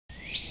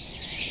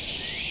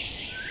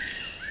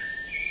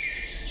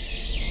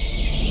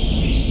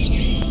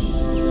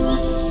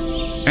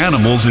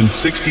animals in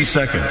 60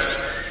 seconds.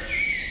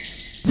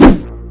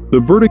 The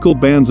vertical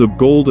bands of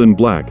gold and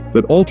black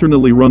that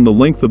alternately run the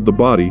length of the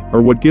body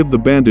are what give the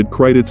banded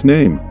kite its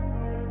name.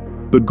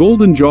 The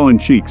golden jaw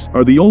and cheeks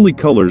are the only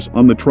colors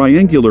on the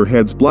triangular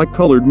head's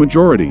black-colored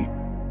majority.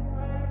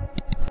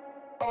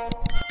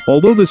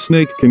 Although the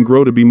snake can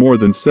grow to be more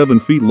than 7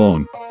 feet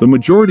long, the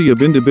majority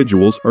of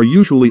individuals are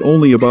usually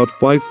only about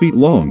 5 feet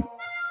long.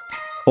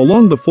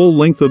 Along the full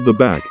length of the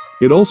back,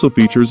 it also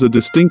features a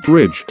distinct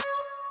ridge.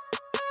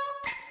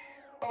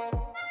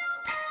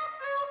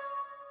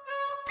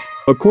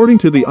 According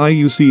to the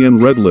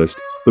IUCN Red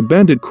List, the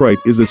banded kite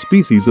is a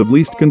species of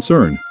least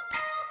concern.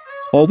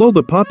 Although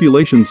the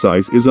population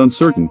size is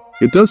uncertain,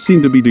 it does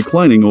seem to be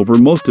declining over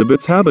most of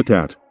its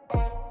habitat.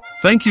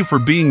 Thank you for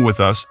being with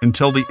us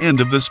until the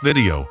end of this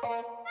video.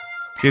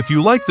 If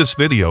you like this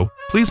video,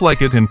 please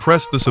like it and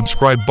press the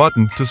subscribe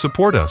button to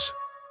support us.